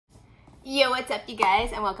Yo, what's up you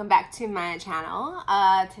guys, and welcome back to my channel.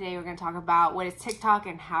 Today we're going to talk about what is TikTok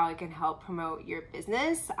and how it can help promote your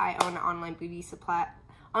business. I own an online beauty supply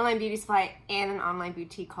and an online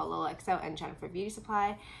boutique called Lilexo and Jennifer Beauty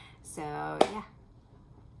Supply. So yeah,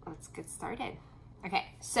 let's get started. Okay,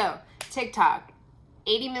 so TikTok,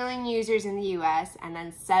 80 million users in the US and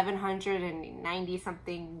then 790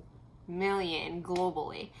 something million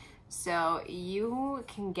globally. So you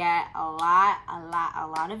can get a lot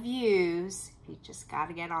of views. You just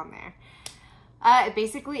gotta get on there.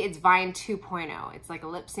 Basically, it's Vine 2.0. It's like a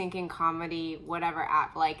lip syncing comedy, whatever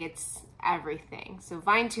app. Like, it's everything. So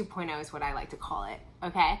Vine 2.0 is what I like to call it.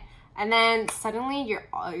 Okay, and then suddenly you're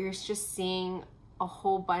just seeing a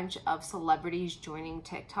whole bunch of celebrities joining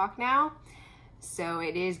TikTok now. So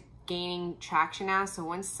it is gaining traction now. So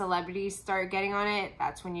once celebrities start getting on it,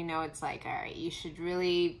 that's when you know it's like, all right, you should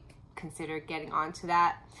really consider getting onto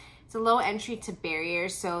that. It's a low entry to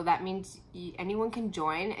barriers, so that means anyone can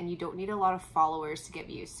join and you don't need a lot of followers to get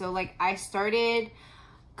views. So like, I started a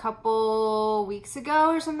couple weeks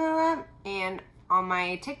ago or something like that, and on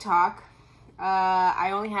my TikTok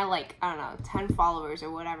I only had like, I don't know, 10 followers or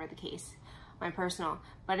whatever the case, my personal,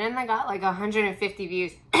 but then I got like 150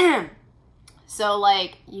 views. So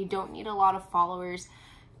like, you don't need a lot of followers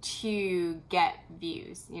to get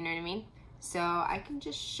views, you know what I mean? So I can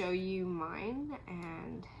just show you mine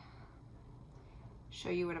and show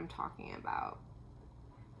you what I'm talking about.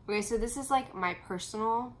 Okay, so this is like my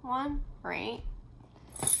personal one, right?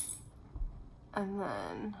 And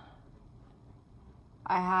then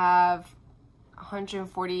I have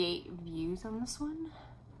 148 views on this one.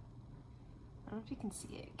 I don't know if you can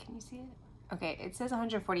see it. Can you see it? Okay, it says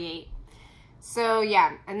 148. So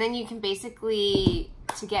yeah, and then you can basically,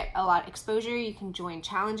 to get a lot of exposure, you can join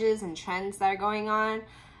challenges and trends that are going on.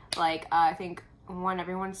 Like I think one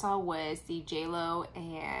everyone saw was the J-Lo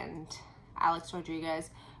and Alex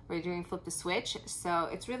Rodriguez were doing flip the switch. So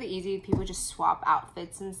it's really easy. People just swap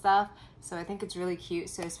outfits and stuff. So I think it's really cute.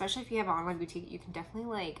 So especially if you have an online boutique, you can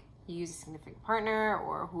definitely like use a significant partner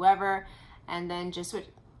or whoever, and then just switch.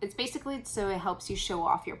 It's basically so it helps you show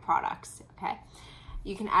off your products. Okay,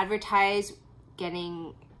 you can advertise,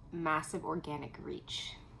 getting massive organic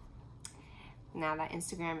reach. Now that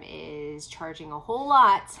Instagram is charging a whole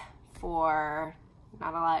lot for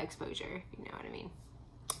not a lot of exposure, if you know what I mean.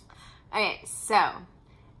 Okay, so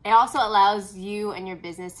it also allows you and your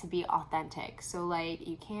business to be authentic. So like,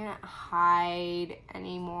 you can't hide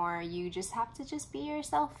anymore. You just have to just be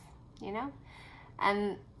yourself, you know?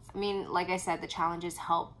 And I mean, like I said, the challenges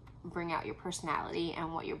help bring out your personality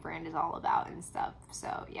and what your brand is all about and stuff.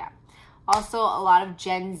 So yeah. Also, a lot of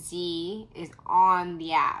Gen Z is on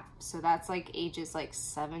the app. So that's like ages like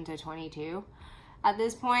 7 to 22 at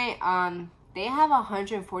this point. They have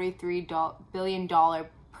 $143 billion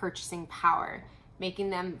purchasing power,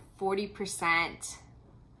 making them 40%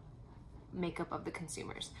 makeup of the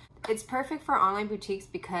consumers. It's perfect for online boutiques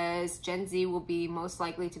because Gen Z will be most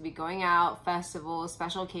likely to be going out, festivals,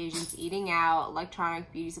 special occasions, eating out,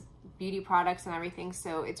 electronic beauty products and everything.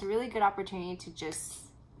 So it's a really good opportunity to just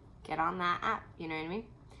get on that app, you know what I mean?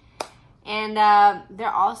 And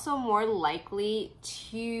they're also more likely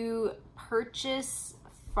to purchase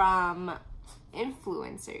from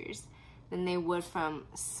influencers than they would from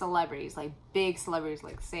celebrities, like big celebrities,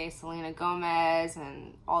 like say Selena Gomez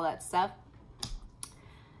and all that stuff.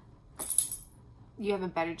 You have a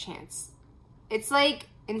better chance. It's like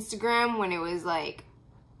Instagram when it was like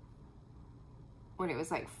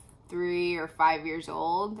 3 or 5 years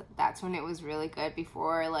old. That's when it was really good,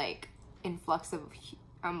 before like influx of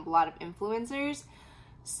a lot of influencers.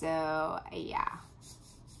 So yeah,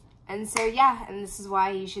 and this is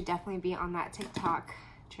why you should definitely be on that TikTok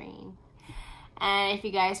train. And if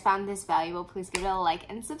you guys found this valuable, please give it a like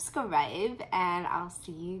and subscribe, and I'll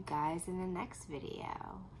see you guys in the next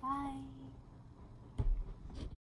video. Bye.